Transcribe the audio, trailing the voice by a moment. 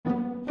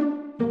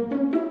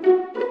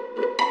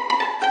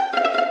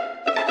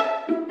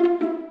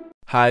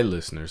Hi,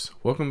 listeners.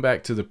 Welcome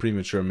back to the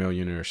Premature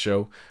Millionaire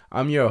Show.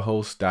 I'm your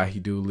host,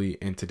 Dahi Dooley,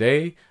 and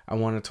today I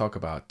want to talk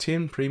about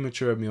 10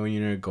 premature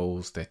millionaire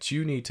goals that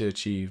you need to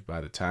achieve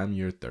by the time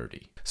you're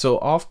 30. So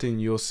often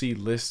you'll see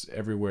lists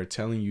everywhere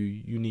telling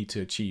you need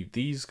to achieve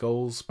these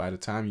goals by the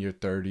time you're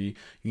 30.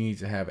 You need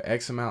to have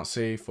X amount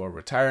saved for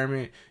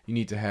retirement. You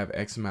need to have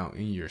X amount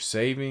in your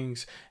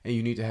savings, and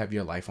you need to have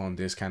your life on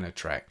this kind of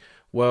track.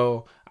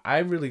 Well, I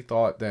really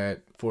thought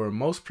that for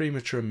most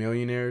premature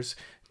millionaires,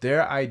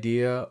 their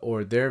idea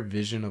or their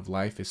vision of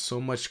life is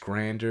so much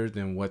grander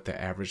than what the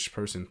average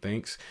person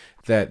thinks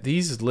that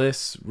these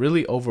lists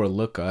really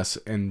overlook us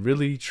and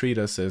really treat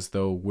us as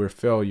though we're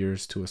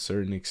failures to a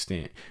certain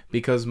extent.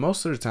 Because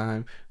most of the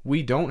time,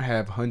 we don't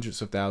have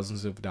hundreds of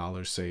thousands of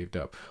dollars saved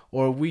up,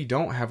 or we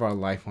don't have our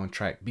life on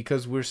track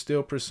because we're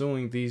still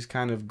pursuing these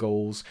kind of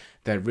goals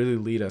that really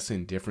lead us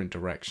in different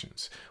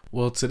directions.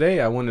 Well, today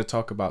I want to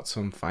talk about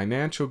some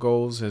financial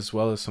goals as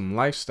well as some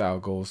lifestyle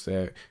goals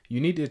that you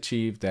need to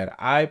achieve that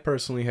I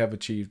personally have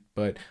achieved,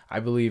 but I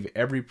believe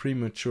every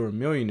premature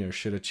millionaire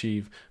should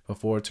achieve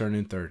before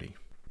turning 30.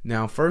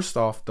 Now, first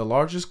off, the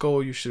largest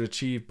goal you should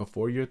achieve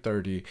before you're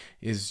 30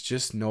 is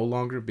just no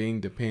longer being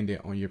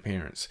dependent on your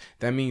parents.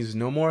 That means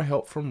no more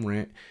help from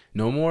rent,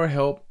 no more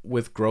help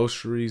with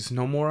groceries,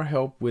 no more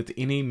help with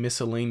any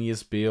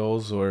miscellaneous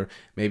bills or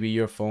maybe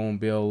your phone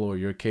bill or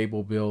your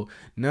cable bill,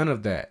 none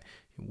of that.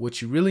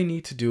 What you really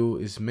need to do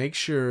is make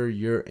sure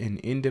you're an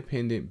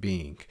independent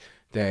being,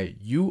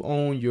 that you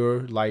own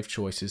your life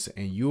choices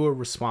and you are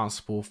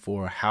responsible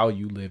for how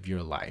you live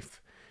your life.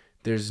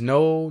 There's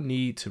no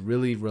need to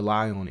really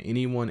rely on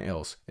anyone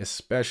else,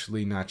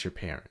 especially not your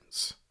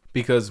parents.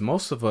 Because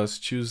most of us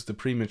choose the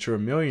premature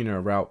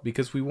millionaire route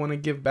because we want to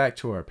give back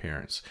to our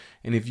parents.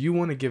 And if you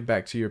want to give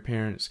back to your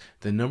parents,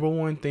 the number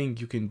one thing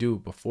you can do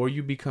before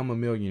you become a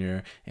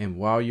millionaire and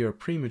while you're a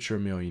premature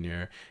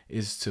millionaire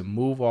is to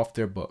move off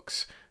their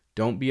books.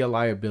 Don't be a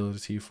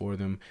liability for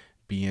them,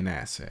 be an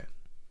asset.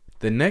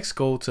 The next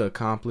goal to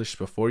accomplish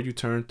before you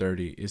turn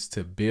 30 is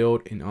to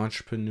build an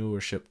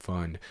entrepreneurship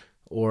fund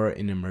or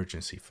an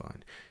emergency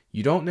fund.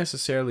 You don't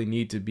necessarily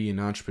need to be an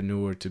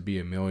entrepreneur to be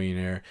a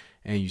millionaire,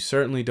 and you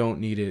certainly don't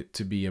need it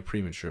to be a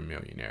premature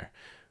millionaire.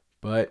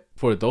 But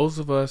for those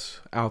of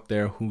us out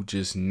there who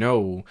just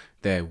know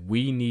that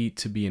we need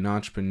to be an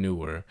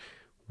entrepreneur,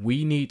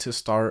 we need to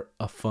start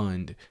a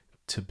fund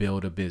to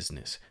build a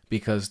business,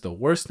 because the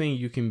worst thing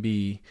you can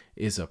be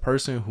is a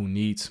person who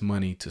needs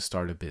money to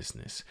start a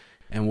business.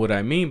 And what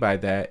I mean by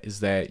that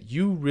is that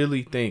you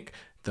really think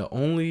the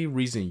only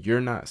reason you're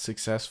not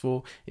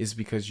successful is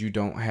because you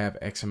don't have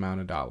X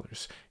amount of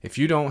dollars. If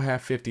you don't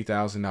have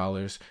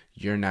 $50,000,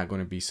 you're not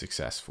going to be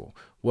successful.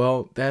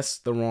 Well, that's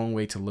the wrong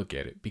way to look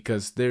at it,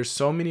 because there's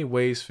so many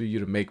ways for you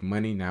to make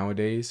money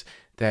nowadays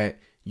that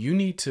you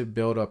need to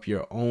build up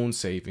your own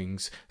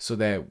savings so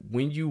that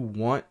when you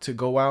want to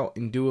go out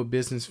and do a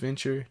business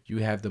venture, you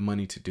have the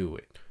money to do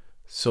it.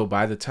 So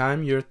by the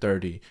time you're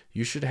 30,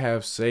 you should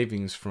have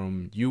savings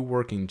from you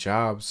working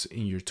jobs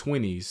in your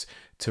 20s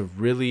to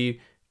really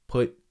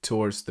put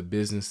towards the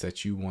business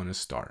that you want to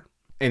start.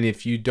 And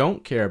if you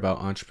don't care about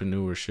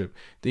entrepreneurship,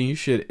 then you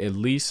should at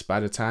least by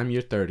the time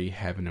you're 30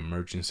 have an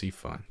emergency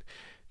fund.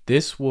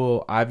 This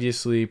will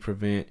obviously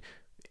prevent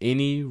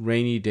any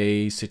rainy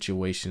day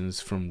situations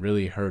from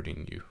really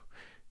hurting you.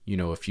 You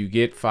know, if you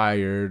get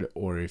fired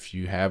or if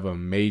you have a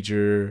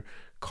major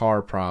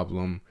car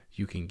problem,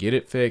 you can get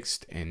it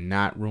fixed and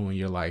not ruin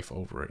your life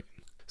over it.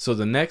 So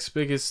the next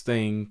biggest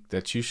thing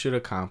that you should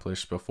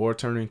accomplish before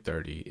turning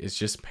 30 is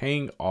just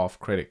paying off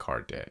credit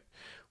card debt.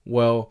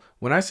 Well,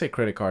 when I say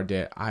credit card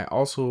debt, I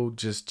also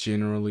just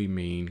generally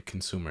mean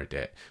consumer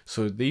debt.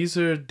 So these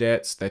are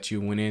debts that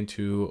you went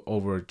into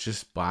over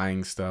just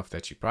buying stuff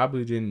that you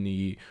probably didn't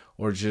need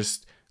or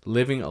just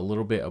living a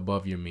little bit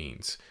above your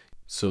means.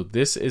 So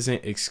this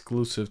isn't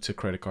exclusive to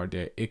credit card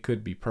debt. It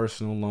could be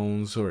personal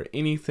loans or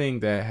anything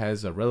that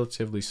has a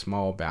relatively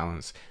small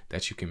balance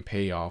that you can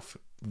pay off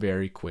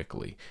very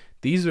quickly.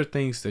 These are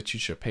things that you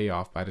should pay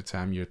off by the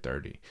time you're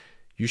 30.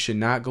 You should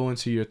not go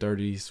into your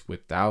 30s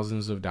with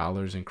thousands of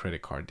dollars in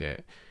credit card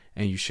debt,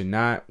 and you should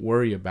not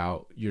worry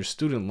about your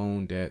student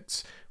loan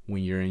debts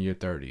when you're in your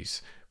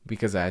 30s,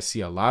 because I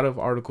see a lot of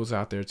articles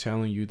out there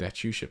telling you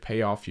that you should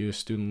pay off your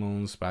student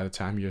loans by the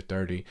time you're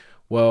 30.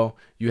 Well,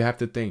 you have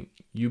to think,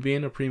 you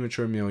being a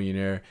premature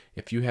millionaire,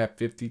 if you have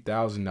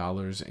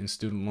 $50,000 in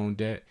student loan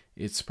debt,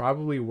 it's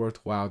probably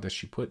worthwhile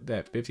that you put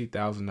that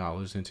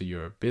 $50,000 into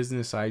your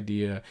business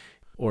idea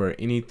or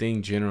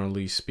anything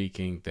generally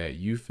speaking that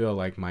you feel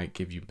like might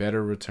give you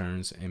better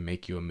returns and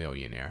make you a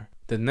millionaire.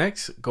 The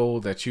next goal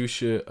that you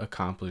should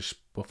accomplish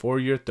before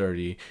you're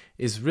 30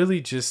 is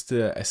really just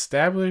to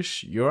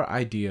establish your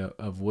idea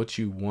of what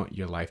you want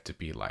your life to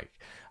be like.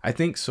 I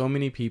think so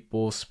many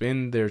people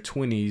spend their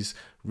 20s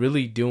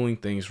really doing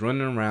things,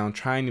 running around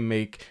trying to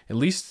make, at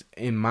least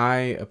in my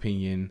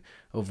opinion,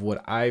 of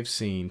what I've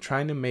seen,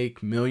 trying to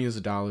make millions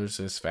of dollars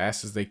as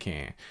fast as they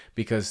can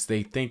because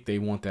they think they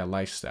want that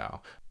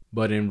lifestyle.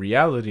 But in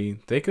reality,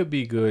 they could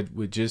be good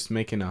with just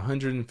making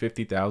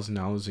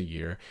 $150,000 a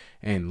year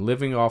and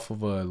living off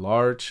of a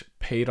large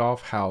paid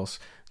off house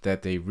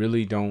that they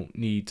really don't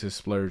need to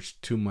splurge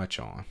too much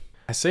on.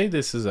 I say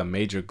this is a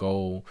major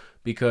goal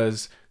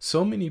because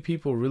so many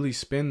people really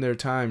spend their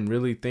time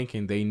really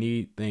thinking they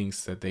need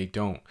things that they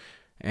don't.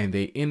 And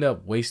they end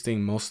up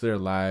wasting most of their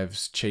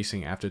lives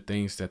chasing after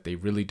things that they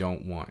really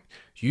don't want.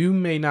 You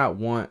may not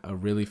want a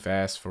really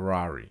fast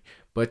Ferrari,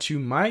 but you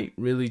might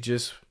really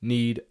just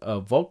need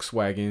a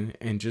Volkswagen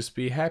and just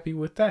be happy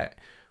with that.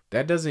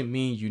 That doesn't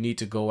mean you need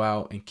to go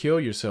out and kill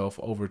yourself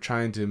over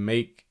trying to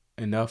make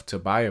enough to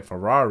buy a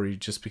Ferrari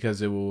just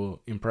because it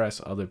will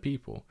impress other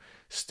people.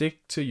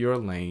 Stick to your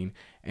lane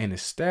and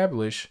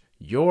establish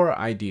your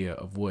idea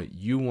of what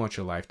you want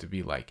your life to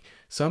be like.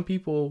 Some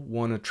people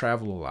want to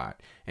travel a lot,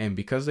 and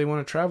because they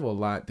want to travel a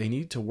lot, they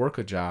need to work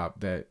a job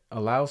that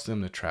allows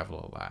them to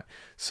travel a lot.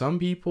 Some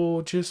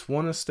people just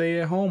want to stay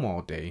at home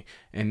all day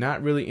and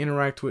not really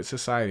interact with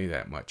society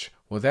that much.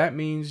 Well, that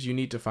means you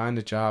need to find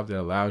a job that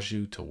allows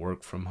you to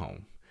work from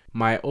home.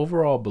 My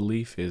overall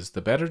belief is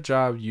the better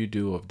job you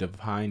do of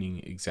defining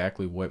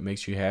exactly what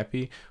makes you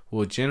happy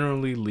will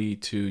generally lead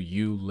to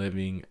you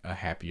living a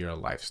happier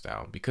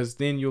lifestyle, because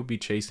then you'll be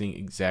chasing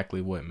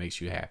exactly what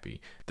makes you happy.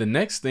 The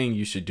next thing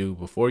you should do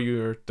before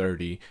you're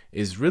 30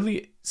 is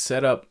really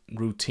set up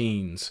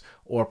routines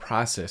or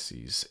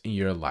processes in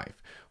your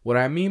life. What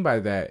I mean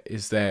by that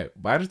is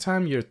that by the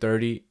time you're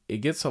 30, it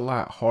gets a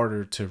lot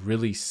harder to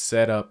really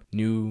set up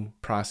new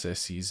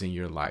processes in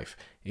your life.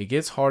 It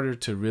gets harder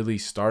to really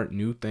start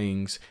new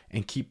things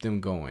and keep them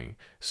going.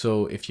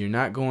 So if you're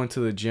not going to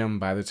the gym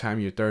by the time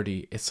you're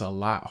 30, it's a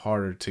lot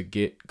harder to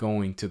get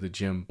going to the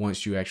gym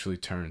once you actually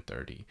turn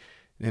 30.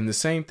 And the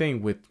same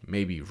thing with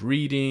maybe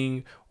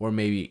reading or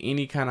maybe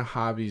any kind of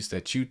hobbies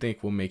that you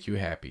think will make you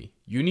happy.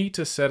 You need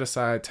to set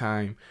aside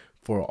time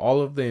for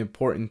all of the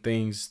important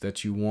things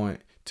that you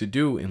want to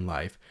do in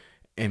life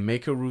and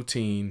make a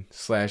routine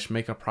 /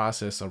 make a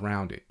process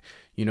around it.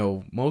 You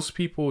know, most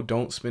people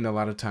don't spend a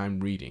lot of time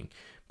reading.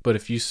 But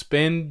if you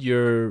spend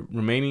your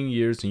remaining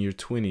years in your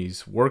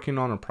 20s working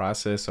on a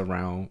process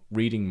around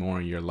reading more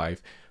in your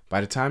life,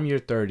 by the time you're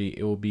 30,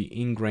 it will be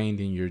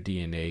ingrained in your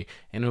DNA,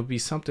 and it'll be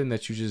something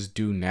that you just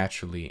do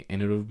naturally,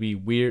 and it'll be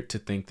weird to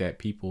think that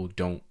people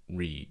don't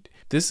read.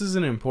 This is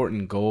an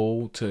important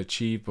goal to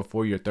achieve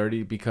before you're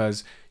 30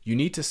 because you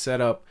need to set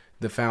up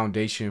the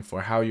foundation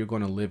for how you're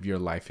going to live your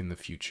life in the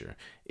future.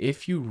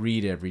 If you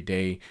read every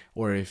day,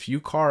 or if you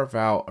carve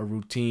out a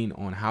routine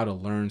on how to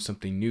learn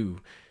something new,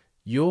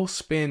 you'll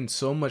spend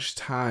so much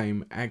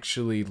time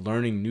actually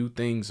learning new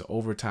things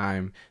over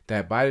time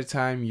that by the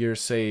time you're,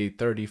 say,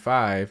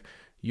 35,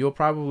 you'll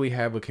probably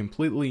have a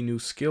completely new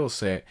skill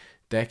set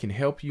that can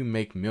help you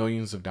make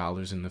millions of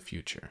dollars in the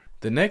future.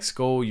 The next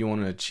goal you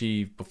want to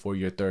achieve before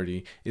you're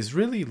 30 is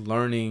really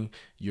learning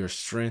your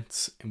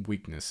strengths and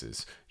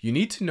weaknesses. You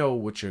need to know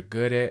what you're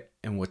good at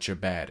and what you're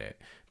bad at,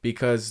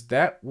 because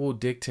that will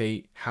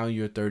dictate how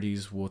your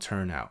 30s will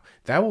turn out.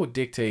 That will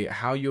dictate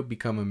how you'll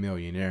become a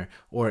millionaire,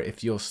 or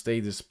if you'll stay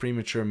this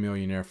premature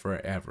millionaire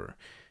forever.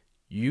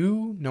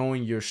 You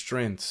knowing your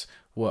strengths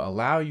will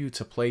allow you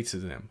to play to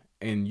them,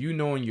 and you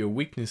knowing your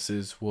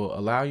weaknesses will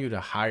allow you to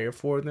hire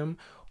for them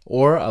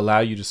or allow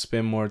you to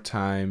spend more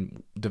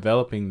time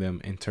developing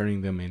them and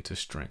turning them into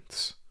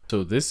strengths.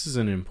 So this is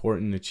an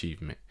important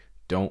achievement.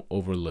 Don't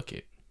overlook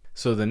it.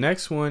 So the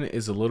next one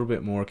is a little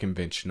bit more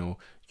conventional.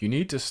 You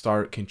need to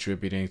start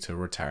contributing to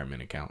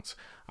retirement accounts.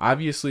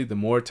 Obviously, the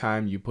more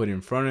time you put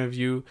in front of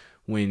you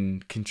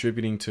when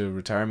contributing to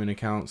retirement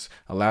accounts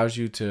allows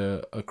you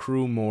to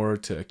accrue more,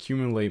 to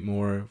accumulate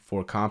more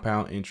for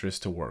compound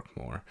interest to work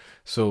more.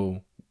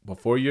 So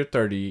before you're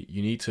 30,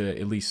 you need to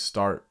at least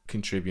start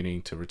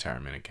contributing to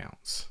retirement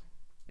accounts.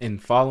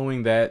 And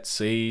following that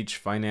sage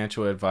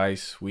financial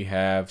advice, we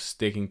have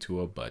sticking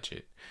to a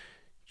budget.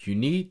 You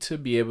need to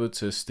be able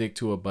to stick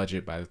to a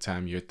budget by the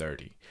time you're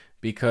 30,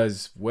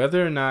 because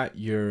whether or not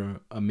you're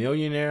a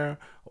millionaire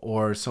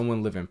or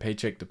someone living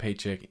paycheck to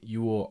paycheck,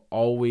 you will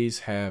always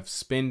have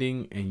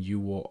spending and you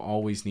will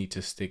always need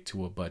to stick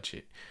to a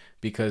budget,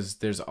 because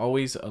there's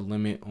always a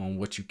limit on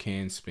what you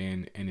can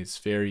spend and it's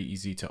very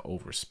easy to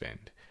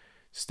overspend.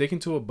 Sticking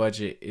to a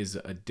budget is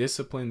a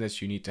discipline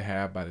that you need to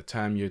have by the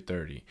time you're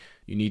 30.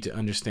 You need to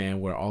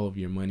understand where all of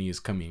your money is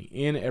coming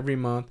in every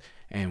month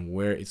and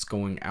where it's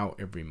going out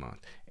every month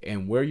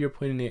and where you're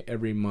putting it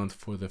every month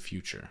for the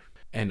future.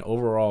 And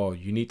overall,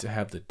 you need to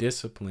have the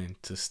discipline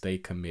to stay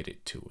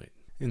committed to it.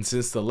 And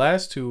since the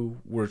last two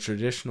were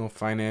traditional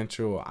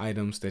financial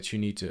items that you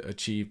need to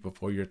achieve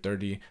before you're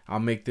 30, I'll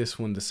make this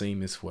one the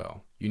same as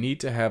well. You need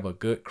to have a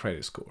good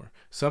credit score,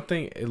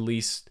 something at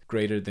least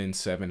greater than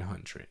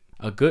 700.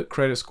 A good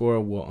credit score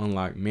will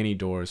unlock many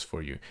doors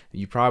for you.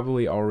 You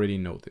probably already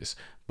know this,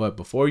 but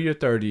before you're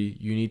 30,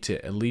 you need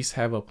to at least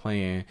have a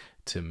plan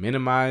to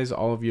minimize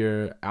all of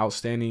your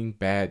outstanding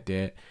bad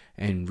debt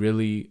and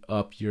really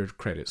up your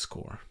credit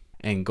score.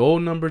 And goal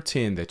number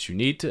 10 that you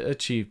need to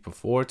achieve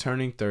before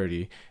turning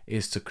 30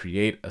 is to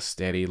create a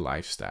steady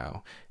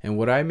lifestyle. And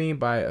what I mean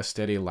by a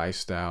steady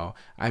lifestyle,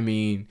 I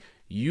mean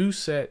You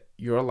set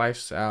your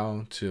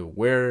lifestyle to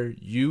where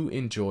you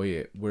enjoy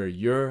it, where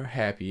you're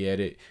happy at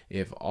it,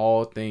 if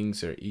all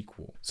things are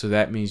equal. So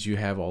that means you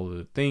have all of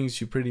the things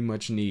you pretty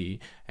much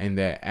need, and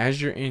that as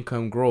your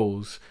income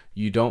grows,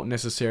 you don't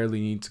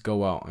necessarily need to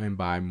go out and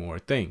buy more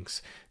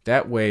things.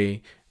 That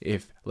way,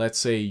 if let's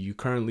say you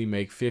currently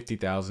make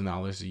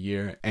 $50,000 a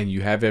year and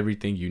you have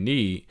everything you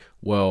need,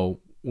 well,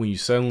 when you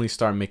suddenly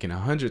start making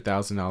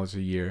 $100,000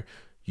 a year,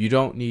 you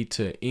don't need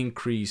to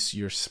increase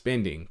your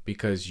spending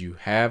because you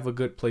have a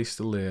good place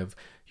to live,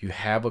 you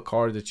have a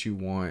car that you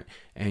want,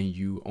 and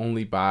you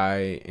only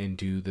buy and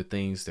do the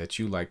things that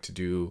you like to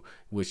do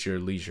with your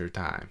leisure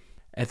time.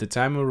 At the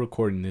time of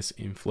recording this,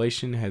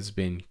 inflation has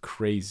been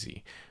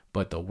crazy,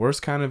 but the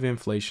worst kind of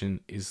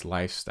inflation is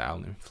lifestyle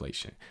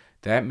inflation.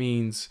 That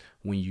means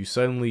when you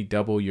suddenly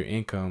double your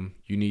income,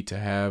 you need to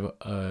have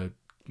a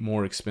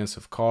more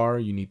expensive car,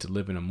 you need to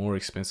live in a more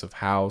expensive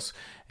house,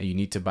 and you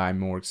need to buy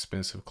more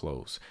expensive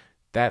clothes.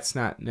 That's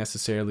not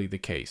necessarily the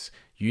case.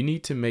 You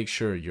need to make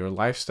sure your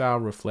lifestyle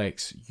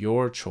reflects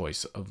your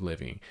choice of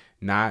living,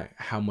 not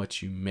how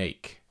much you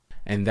make.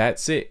 And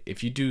that's it.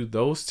 If you do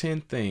those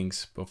 10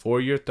 things before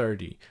you're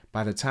 30,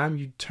 by the time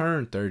you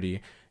turn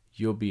 30,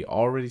 you'll be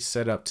already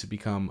set up to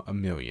become a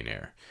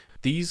millionaire.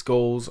 These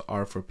goals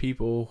are for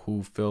people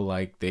who feel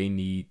like they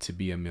need to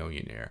be a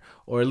millionaire,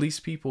 or at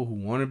least people who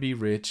want to be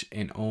rich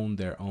and own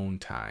their own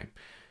time.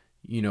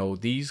 You know,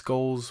 these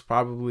goals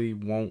probably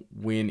won't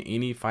win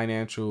any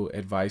financial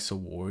advice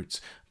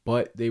awards,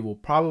 but they will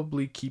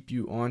probably keep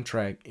you on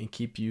track and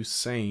keep you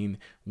sane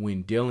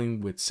when dealing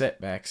with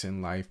setbacks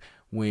in life,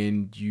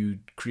 when you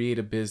create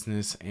a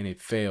business and it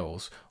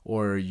fails,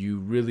 or you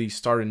really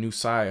start a new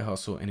side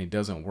hustle and it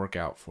doesn't work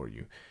out for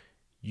you.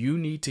 You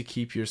need to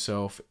keep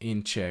yourself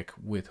in check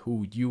with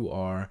who you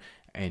are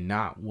and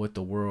not what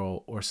the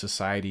world or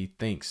society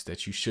thinks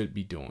that you should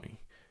be doing.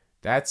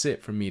 That's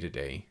it for me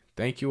today.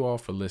 Thank you all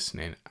for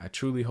listening. I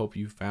truly hope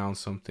you found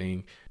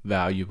something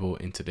valuable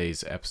in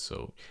today's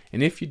episode.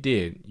 And if you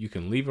did, you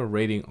can leave a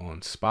rating on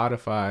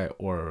Spotify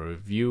or a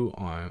review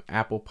on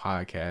Apple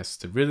Podcasts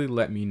to really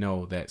let me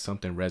know that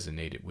something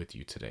resonated with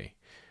you today.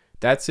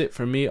 That's it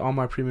for me, all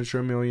my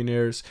premature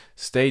millionaires.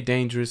 Stay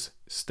dangerous,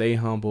 stay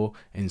humble,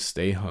 and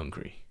stay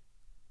hungry.